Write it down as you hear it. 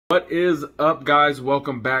What is up, guys?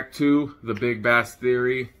 Welcome back to the Big Bass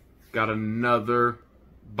Theory. Got another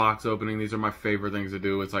box opening. These are my favorite things to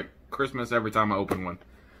do. It's like Christmas every time I open one.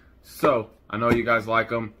 So, I know you guys like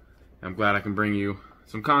them. I'm glad I can bring you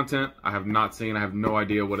some content I have not seen. I have no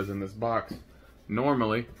idea what is in this box.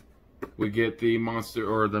 Normally, we get the Monster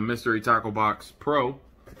or the Mystery Tackle Box Pro.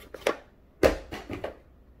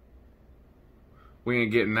 We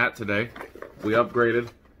ain't getting that today. We upgraded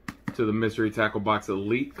to the Mystery Tackle Box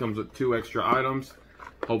Elite. Comes with 2 extra items,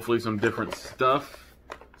 hopefully some different stuff.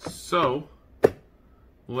 So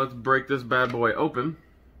let's break this bad boy open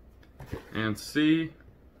and see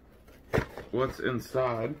what's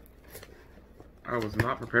inside. I was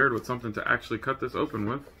not prepared with something to actually cut this open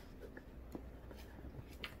with.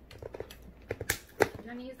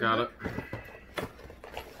 Got it.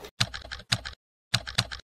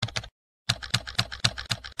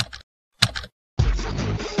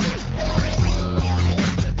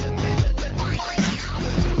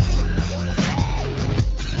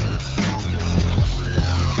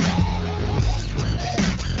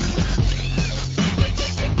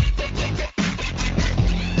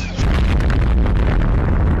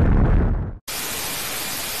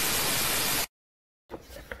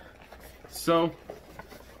 So,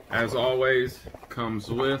 as always, comes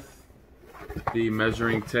with the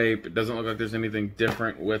measuring tape. It doesn't look like there's anything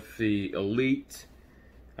different with the Elite.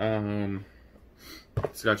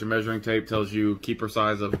 It's got your measuring tape, tells you keeper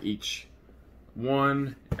size of each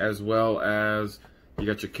one, as well as you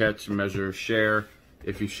got your catch, measure, share.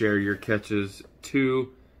 If you share your catches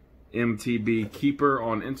to MTB Keeper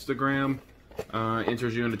on Instagram,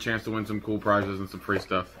 enters you in a chance to win some cool prizes and some free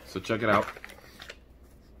stuff. So check it out.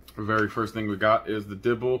 The very first thing we got is the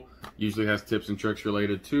dibble. Usually has tips and tricks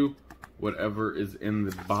related to whatever is in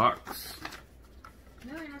the box.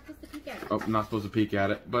 No, you're not supposed to peek at it. Oh, not supposed to peek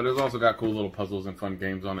at it. But it's also got cool little puzzles and fun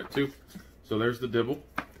games on it too. So there's the dibble.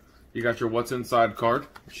 You got your what's inside card.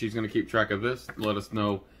 She's going to keep track of this. Let us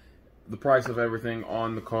know the price of everything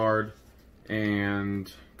on the card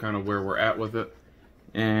and kind of where we're at with it.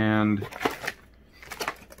 And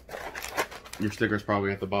your sticker's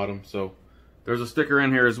probably at the bottom. So there's a sticker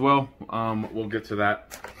in here as well. We'll get to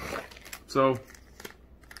that. So,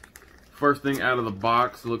 first thing out of the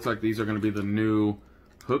box, it looks like these are going to be the new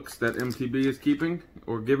hooks that MTB is keeping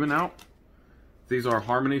or giving out. These are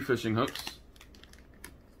Harmony fishing hooks.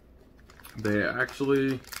 They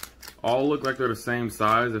actually all look like they're the same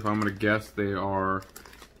size. If I'm going to guess, they are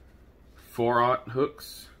 4/0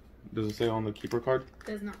 hooks. Does it say on the keeper card? It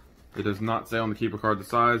does not. It does not say on the keeper card the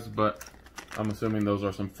size, but I'm assuming those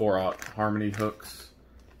are some 4/0 Harmony hooks.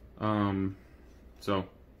 So,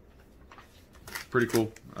 pretty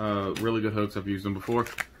cool. Really good hooks. I've used them before.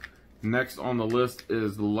 Next on the list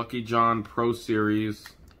is the Lucky John Pro Series.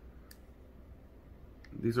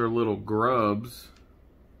 These are little grubs.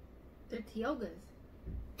 They're Tiogas.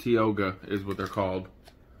 Tioga is what they're called.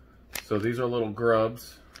 So these are little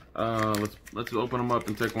grubs. Let's open them up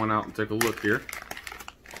and take one out and take a look here.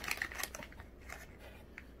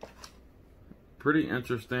 Pretty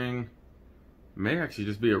interesting. May actually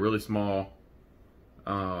just be a really small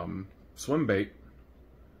swim bait.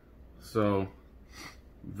 So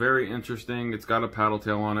very interesting. It's got a paddle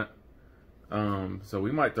tail on it. So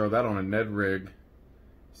we might throw that on a Ned rig.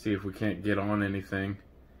 See if we can't get on anything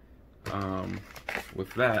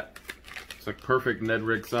with that. It's like perfect Ned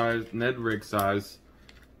rig size.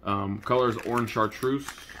 Color is orange chartreuse.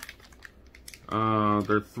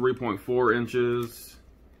 They're 3.4 inches.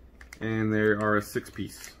 And they are a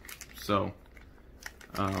 6-piece. So,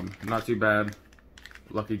 not too bad.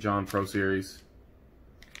 Lucky John Pro Series.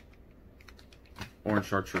 Orange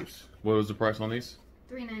chartreuse. What was the price on these?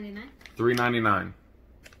 $3.99. $3.99.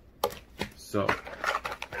 So,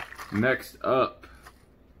 next up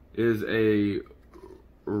is a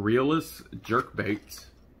Realist jerkbait.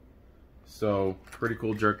 So, pretty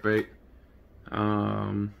cool jerkbait.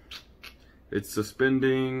 It's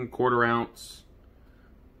suspending, 1/4 ounce.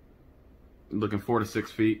 Looking 4 to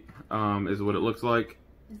 6 feet is what it looks like.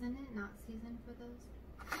 Isn't it not season for those?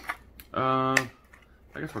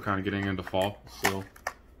 I guess we're kind of getting into fall, so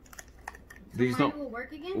these don't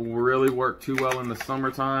really work too well in the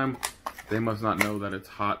summertime. They must not know that it's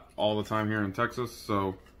hot all the time here in Texas.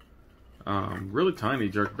 So really tiny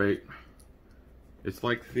jerkbait. It's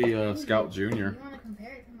like the Scout Junior. You want to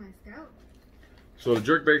compare it to my Scout? So the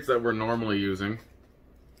jerkbaits that we're normally using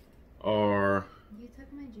are. You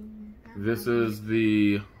took my Junior. This is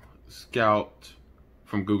the Scout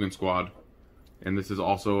from Guggen Squad, and this is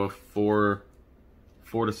also a 4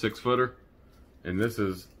 to 6 footer, and this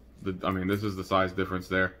is this is the size difference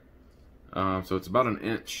there. So it's about an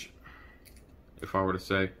inch, if I were to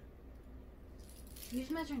say. Use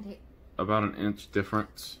measuring tape. About an inch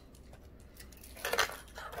difference.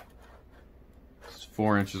 It's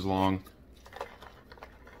 4 inches long.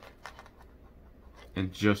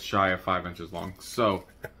 And just shy of 5 inches long. So,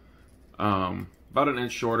 about an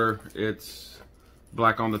inch shorter. It's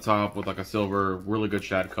black on the top with like a silver, really good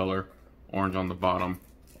shad color, orange on the bottom.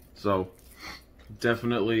 So,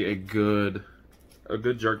 definitely a good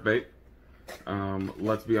jerkbait.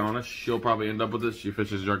 Let's be honest, she'll probably end up with this. She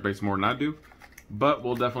fishes jerkbaits more than I do, but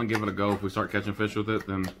we'll definitely give it a go. If we start catching fish with it,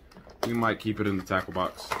 then we might keep it in the tackle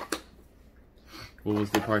box. What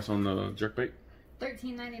was the price on the jerkbait?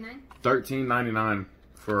 $13.99. $13.99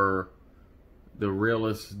 for the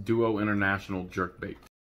Realist Duo International jerkbait.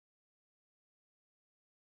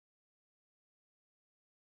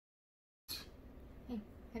 Hey,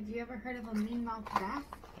 have you ever heard of a mean-mouthed bass?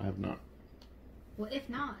 I have not. Well, if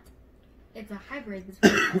not, it's a hybrid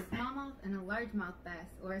between a smallmouth and a largemouth bass,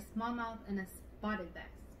 or a smallmouth and a spotted bass.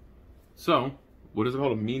 So, what is it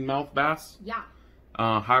called? A mean-mouthed bass? Yeah.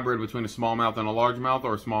 Hybrid between a smallmouth and a largemouth,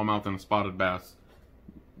 or a smallmouth and a spotted bass.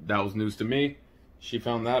 That was news to me. She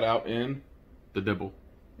found that out in the Dibble.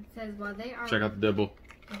 It says Check out the Dibble.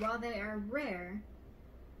 While they are rare,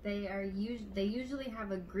 they usually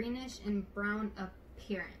have a greenish and brown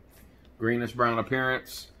appearance. Greenish brown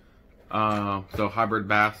appearance. So hybrid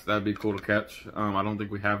bass, that'd be cool to catch. I don't think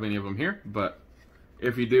we have any of them here, but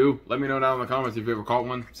if you do, let me know down in the comments if you ever caught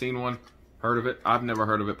one, seen one, heard of it. I've never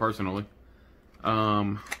heard of it personally.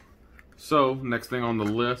 So next thing on the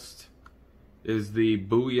list is the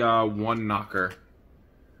Booyah One Knocker.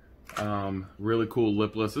 Really cool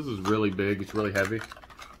lipless. This is really big. It's really heavy.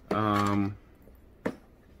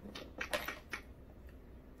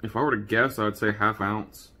 If I were to guess, I would say ½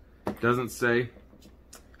 ounce. Doesn't say.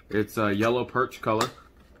 It's a yellow perch color.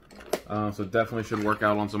 So definitely should work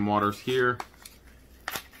out on some waters here.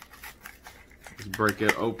 Let's break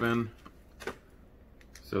it open.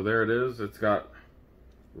 So there it is. It's got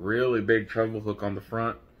really big treble hook on the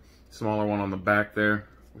front. Smaller one on the back there,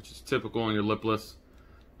 which is typical in your lipless.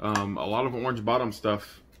 A lot of orange bottom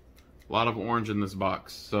stuff. A lot of orange in this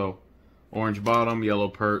box. So orange bottom, yellow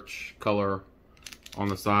perch color on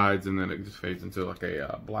the sides, and then it just fades into like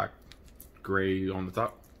a black gray on the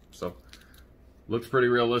top. So looks pretty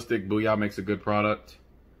realistic. Booyah makes a good product.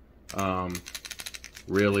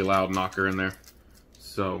 Really loud knocker in there.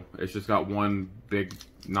 So it's just got one big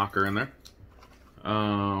knocker in there.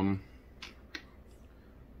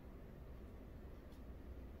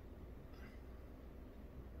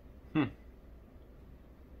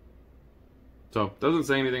 So doesn't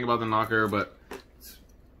say anything about the knocker, but it's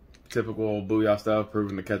typical Booyah stuff,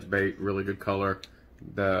 proven to catch bait, really good color.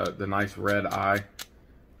 The nice red eye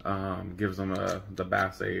gives them the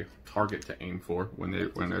bass a target to aim for when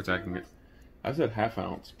they're attacking it. I said ½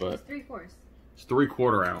 ounce, but It's 3/4. it's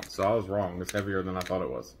 3/4 ounce, so I was wrong. It's heavier than I thought it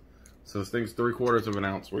was. So this thing's 3/4 of an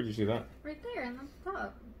ounce. Where did you see that? Right there on the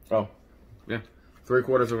top. Oh, yeah,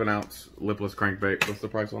 3/4 of an ounce lipless crankbait. What's the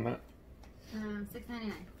price on that?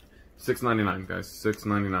 $6.99. $6.99, guys.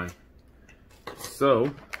 $6.99.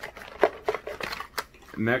 So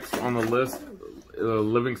next on the list,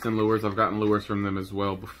 Livingston lures. I've gotten lures from them as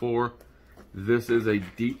well before. This is a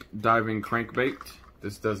deep diving crankbait.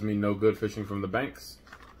 This does me no good fishing from the banks.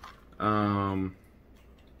 So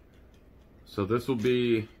this will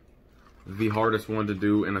be the hardest one to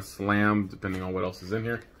do in a slam, depending on what else is in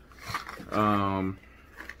here.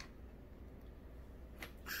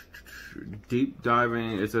 Deep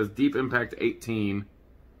diving, it says deep impact 18.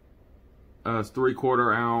 It's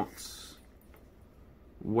 3/4 ounce.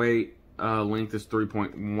 Weight, length is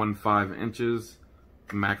 3.15 inches.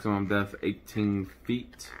 Maximum depth 18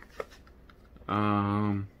 feet.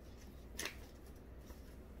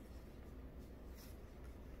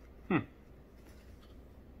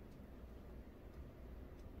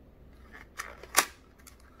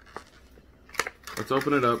 Let's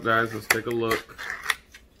open it up, guys. Let's take a look.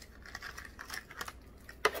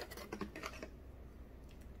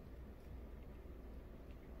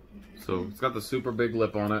 So it's got the super big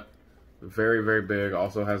lip on it. Very, very big.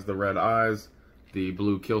 Also has the red eyes, the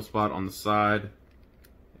blue kill spot on the side.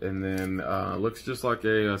 And then looks just like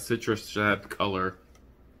a citrus shad color.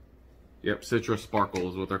 Yep, citrus sparkle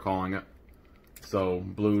is what they're calling it. So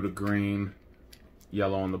blue to green,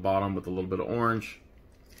 yellow on the bottom with a little bit of orange.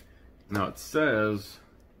 Now it says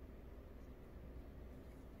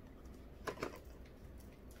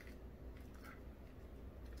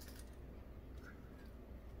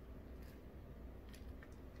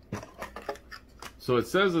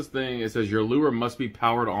this thing, it says your lure must be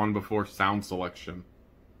powered on before sound selection.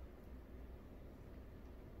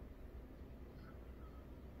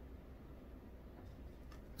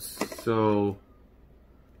 So,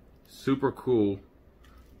 super cool.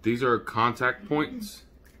 These are contact points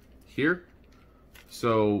here.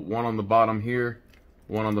 So, one on the bottom here,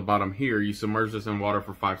 one on the bottom here. You submerge this in water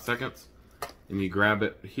for 5 seconds, and you grab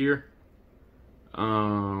it here.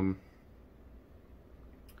 And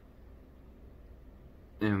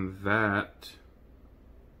that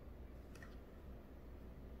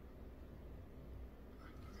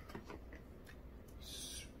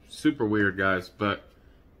super weird, guys, but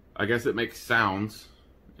I guess it makes sounds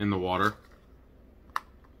in the water.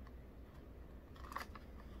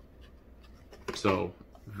 So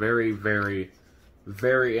very, very,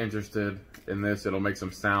 very interested in this. It'll make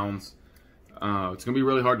some sounds. It's gonna be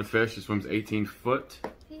really hard to fish. It swims 18 foot.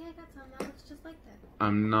 Hey, I got some. That looks just like that.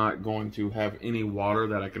 I'm not going to have any water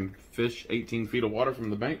that I can fish 18 feet of water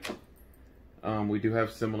from the bank. We do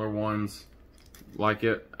have similar ones like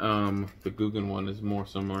it. The Guggen one is more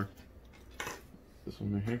similar. This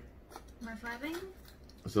one right here. More flatbanger?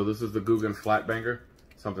 So this is the Guggen flatbanger,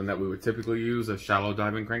 something that we would typically use as shallow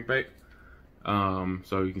diving crankbait.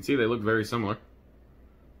 So you can see they look very similar.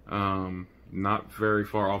 Not very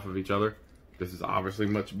far off of each other. This is obviously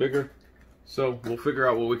much bigger. So we'll figure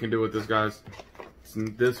out what we can do with this, guys.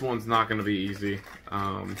 This one's not going to be easy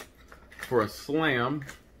for a slam.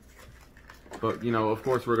 But, you know, of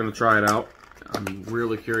course we're going to try it out. I'm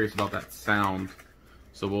really curious about that sound.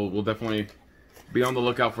 So we'll definitely be on the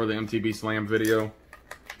lookout for the MTB slam video.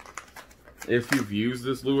 If you've used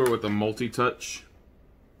this lure with a multi-touch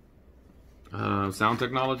sound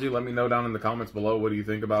technology, let me know down in the comments below. What do you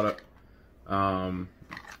think about it?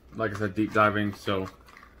 Like I said, deep diving, so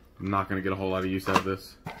I'm not going to get a whole lot of use out of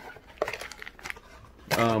this.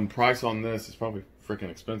 Price on this is probably freaking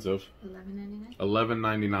expensive. $11.99?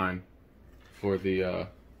 $11.99 for the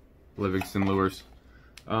Livingston lures.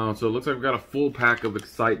 So it looks like we've got a full pack of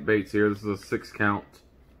Excite baits here. This is a 6-count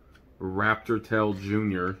Raptor Tail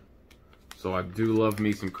Junior. So I do love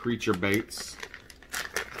me some creature baits.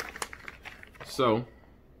 So,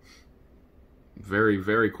 very,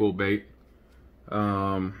 very cool bait.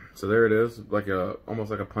 So there it is, like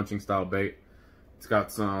almost like a punching style bait. It's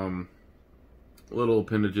got some little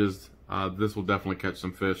appendages. This will definitely catch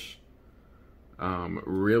some fish.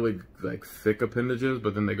 Really like thick appendages,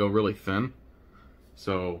 but then they go really thin.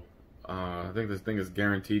 So I think this thing is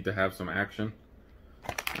guaranteed to have some action.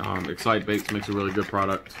 Excite Baits makes a really good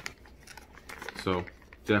product. So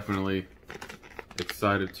definitely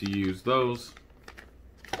excited to use those.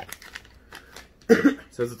 It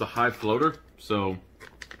says it's a high floater, so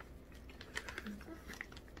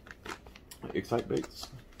Excite Baits.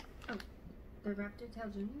 Oh, the Raptor Tail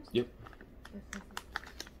Juniors? Yep.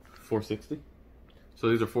 $4.60. So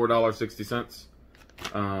these are $4.60.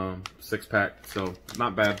 6-pack, so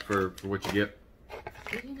not bad for what you get.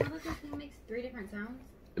 Did you know that this thing makes 3 different sounds?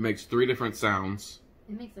 It makes 3 different sounds.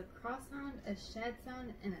 It makes a cross sound, a shed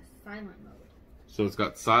sound, and a silent mode. So it's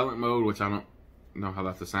got silent mode, which I don't know how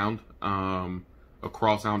that's a sound. A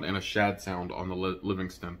cross sound and a shad sound on the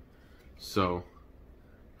Livingston. So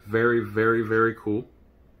very, very, very cool.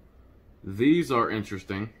 These are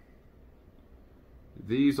interesting.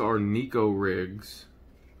 These are Nico rigs.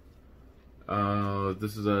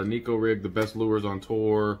 This is a Nico rig, the best lures on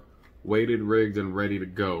tour, weighted, rigged, and ready to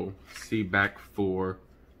go. See back for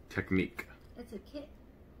technique. It's a kit.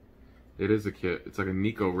 It is a kit. It's like a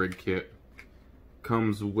Nico rig kit.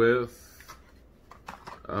 Comes with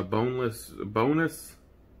a bonus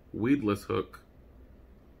weedless hook.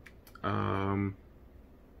 Size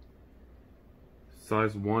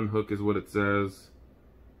 1 hook is what it says.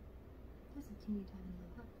 That's a teeny tiny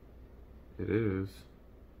little hook. It is.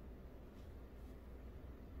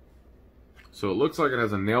 So it looks like it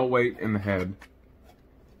has a nail weight in the head,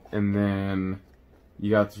 and then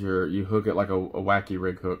you hook it like a wacky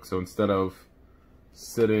rig hook. So instead of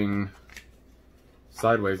sitting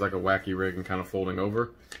sideways like a wacky rig and kind of folding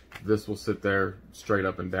over, this will sit there straight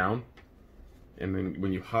up and down. And then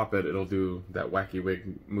when you hop it, it'll do that wacky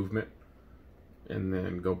wig movement and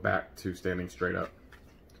then go back to standing straight up.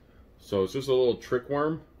 So it's just a little trick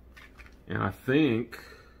worm. And I think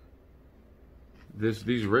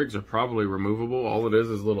these rigs are probably removable. All it is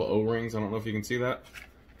little O-rings. I don't know if you can see that.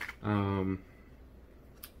 I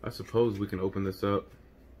suppose we can open this up.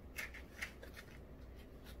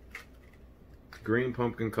 Green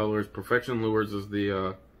pumpkin colors. Perfection Lures is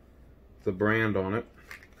the brand on it.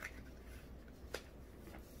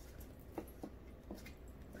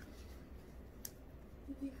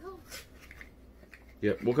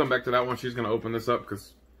 Yep, we'll come back to that one. She's going to open this up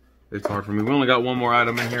because it's hard for me. We only got one more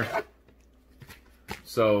item in here.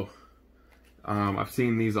 So, I've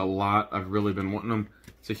seen these a lot. I've really been wanting them.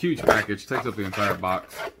 It's a huge package. Takes up the entire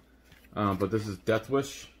box. but this is Death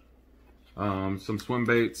Wish. Some swim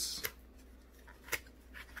baits.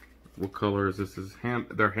 What color is this?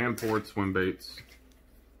 They're hand poured swim baits.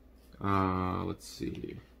 Let's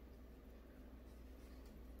see.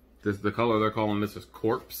 The color they're calling this is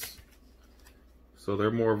Corpse. So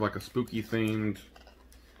they're more of like a spooky themed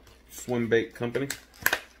swim bait company.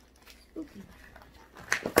 Spooky.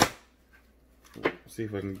 See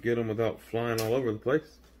if I can get them without flying all over the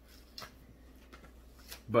place.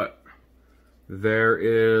 But there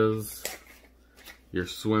is your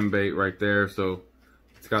swim bait right there. So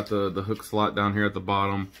it's got the hook slot down here at the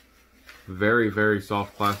bottom. Very, very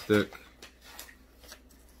soft plastic.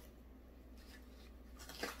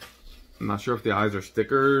 I'm not sure if the eyes are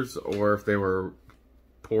stickers or if they were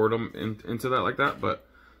poured them into that like that, but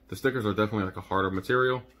the stickers are definitely like a harder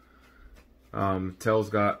material. Tail's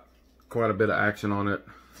got quite a bit of action on it.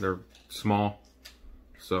 They're small,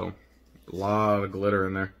 so a lot of glitter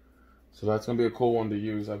in there. So that's gonna be a cool one to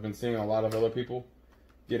use. I've been seeing a lot of other people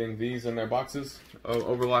getting these in their boxes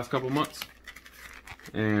over the last couple months,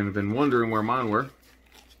 and I've been wondering where mine were.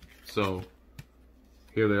 So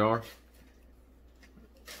here they are.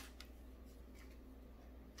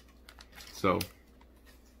 So,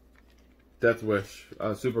 Death Wish,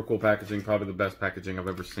 super cool packaging, probably the best packaging I've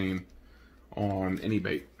ever seen on any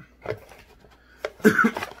bait.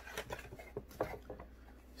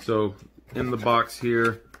 So, in the box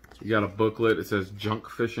here, you got a booklet. It says Junk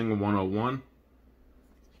Fishing 101.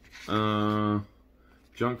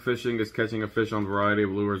 Junk fishing is catching a fish on a variety of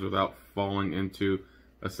lures without falling into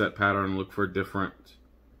a set pattern. Look for different.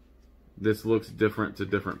 This looks different to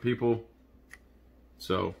different people.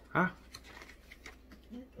 So,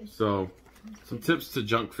 So, some tips to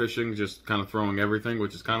junk fishing, just kind of throwing everything,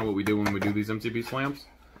 which is kind of what we do when we do these MTB slams.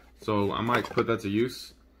 So, I might put that to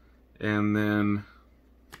use. And then,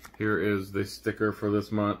 here is the sticker for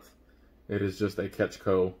this month. It is just a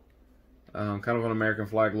Catchco, kind of an American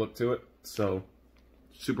flag look to it. So,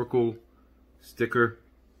 super cool sticker.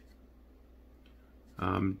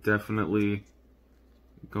 Definitely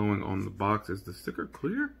going on the box. Is the sticker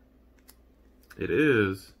clear? It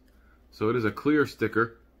is. So, it is a clear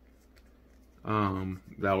sticker.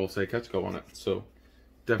 That will say Catchco on it. So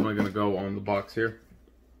definitely gonna go on the box here.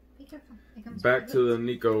 Be careful. It comes Back to the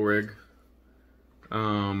Nico rig.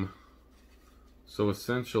 So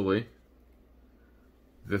essentially,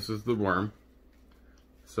 this is the worm.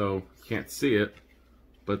 So you can't see it,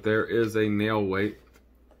 but there is a nail weight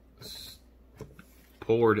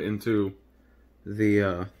poured into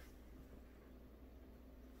the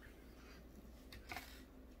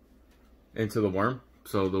worm.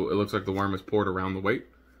 So it looks like the worm is poured around the weight.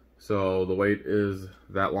 So the weight is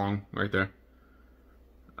that long right there.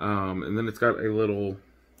 And then it's got a little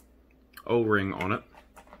O-ring on it.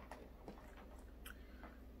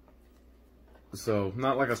 So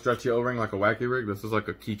not like a stretchy O-ring like a wacky rig. This is like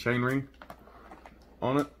a keychain ring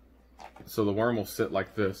on it. So the worm will sit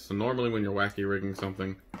like this. So normally when you're wacky rigging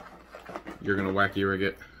something, you're gonna wacky rig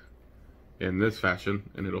it in this fashion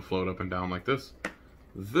and it'll float up and down like this.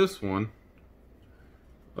 This one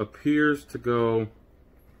appears to go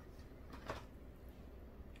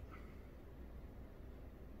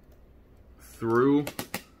through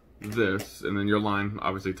this, and then your line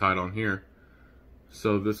obviously tied on here.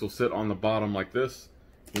 So this will sit on the bottom like this.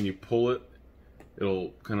 When you pull it,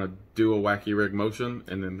 it'll kind of do a wacky rig motion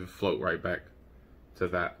and then float right back to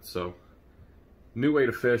that. So new way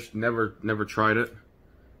to fish. Never tried it.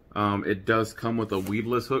 It does come with a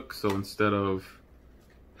weedless hook, so instead of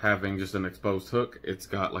having just an exposed hook, it's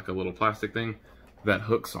got like a little plastic thing that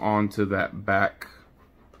hooks onto that back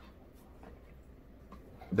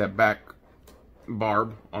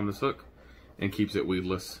barb on this hook and keeps it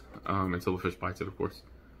weedless until the fish bites it, of course.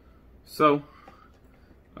 So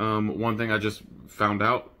one thing I just found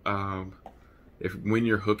out, when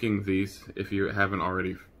you're hooking these, if you haven't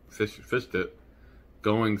already fished it,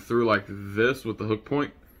 going through like this with the hook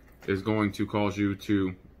point is going to cause you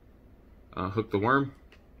to hook the worm.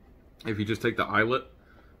 If you just take the eyelet,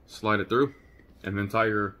 slide it through, and then tie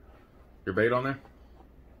your bait on there,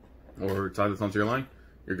 or tie this onto your line,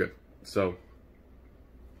 you're good. So,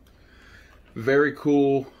 very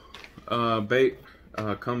cool bait.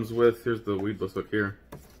 Comes with, here's the weedless hook here.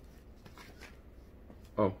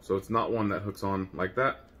 Oh, so it's not one that hooks on like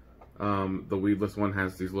that. The weedless one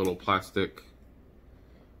has these little plastic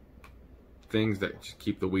things that just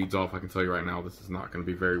keep the weeds off. I can tell you right now, this is not going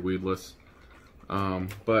to be very weedless.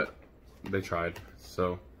 But they tried.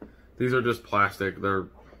 So these are just plastic. They're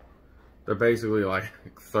basically like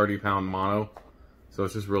 30-pound mono. So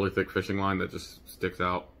it's just really thick fishing line that just sticks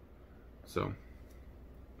out. So,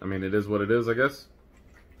 I mean, it is what it is, I guess.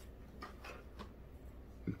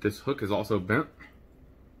 this hook is also bent.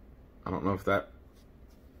 I don't know if that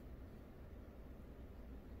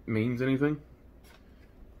means anything.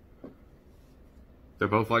 They're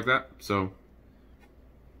both like that, so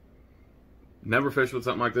never fished with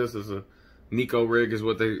something like this. It's a Nico rig is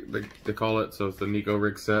what they call it, so it's the Nico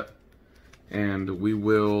rig set, and we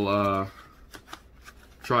will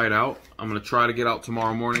try it out. I'm gonna try to get out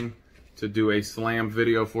tomorrow morning to do a slam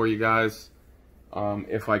video for you guys.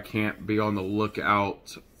 If I can't, be on the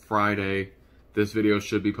lookout Friday. This video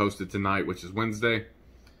should be posted tonight, which is Wednesday.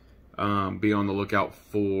 Be on the lookout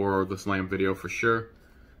for the slam video for sure.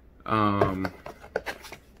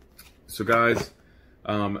 So guys,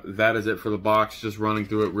 that is it for the box. Just running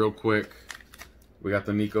through it real quick. We got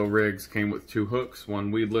the Nico rigs, came with 2 hooks,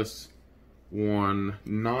 one weedless, one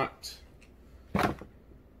not.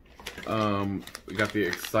 We got the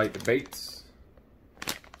Excite baits.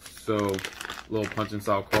 So, little punching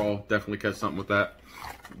style crawl, definitely catch something with that.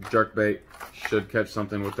 Jerk bait, should catch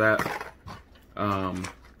something with that.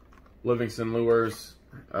 Livingston lures,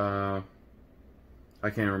 I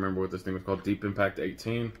can't remember what this thing was called, Deep Impact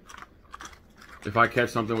 18. If I catch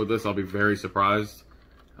something with this, I'll be very surprised.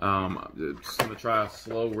 Just gonna try a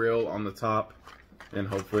slow reel on the top, and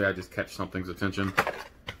hopefully I just catch something's attention.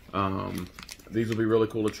 These will be really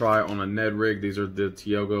cool to try on a Ned rig. These are the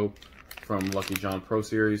Tiogo from Lucky John Pro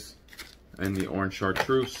Series and the Orange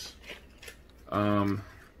Chartreuse.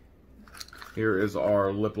 Here is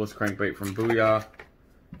our lipless crankbait from Booyah.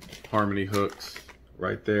 Harmony hooks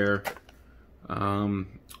right there. All in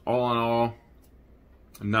all,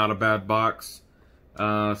 not a bad box.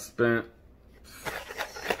 Spent,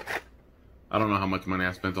 I don't know how much money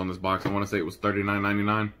I spent on this box. I want to say it was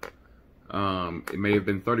 $39.99. It may have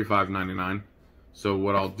been $35.99. So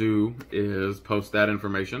what I'll do is post that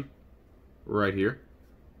information right here,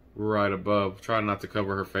 right above. Try not to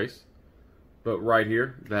cover her face, but right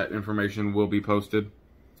here, that information will be posted.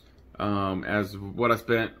 As what I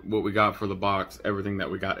spent, what we got for the box, everything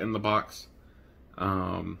that we got in the box.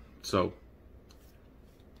 So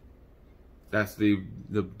that's the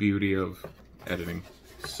beauty of editing.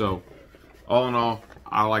 So all in all,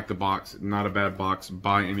 I like the box. Not a bad box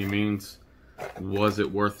by any means. Was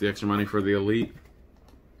it worth the extra money for the Elite?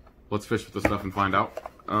 Let's fish with the stuff and find out.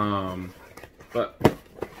 But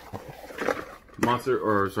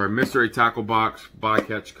Mystery Tackle Box by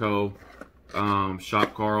Catch Co.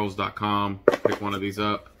 Shopcarls.com. Pick one of these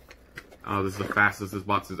up. This is the fastest this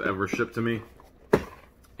box has ever shipped to me.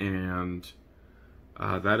 And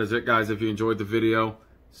that is it, guys. If you enjoyed the video,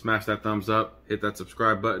 smash that thumbs up, hit that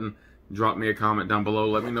subscribe button, drop me a comment down below.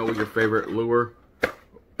 Let me know what your favorite lure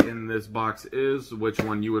in this box is, which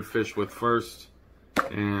one you would fish with first,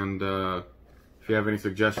 and if you have any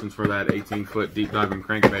suggestions for that 18-foot deep diving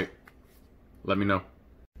crankbait, let me know.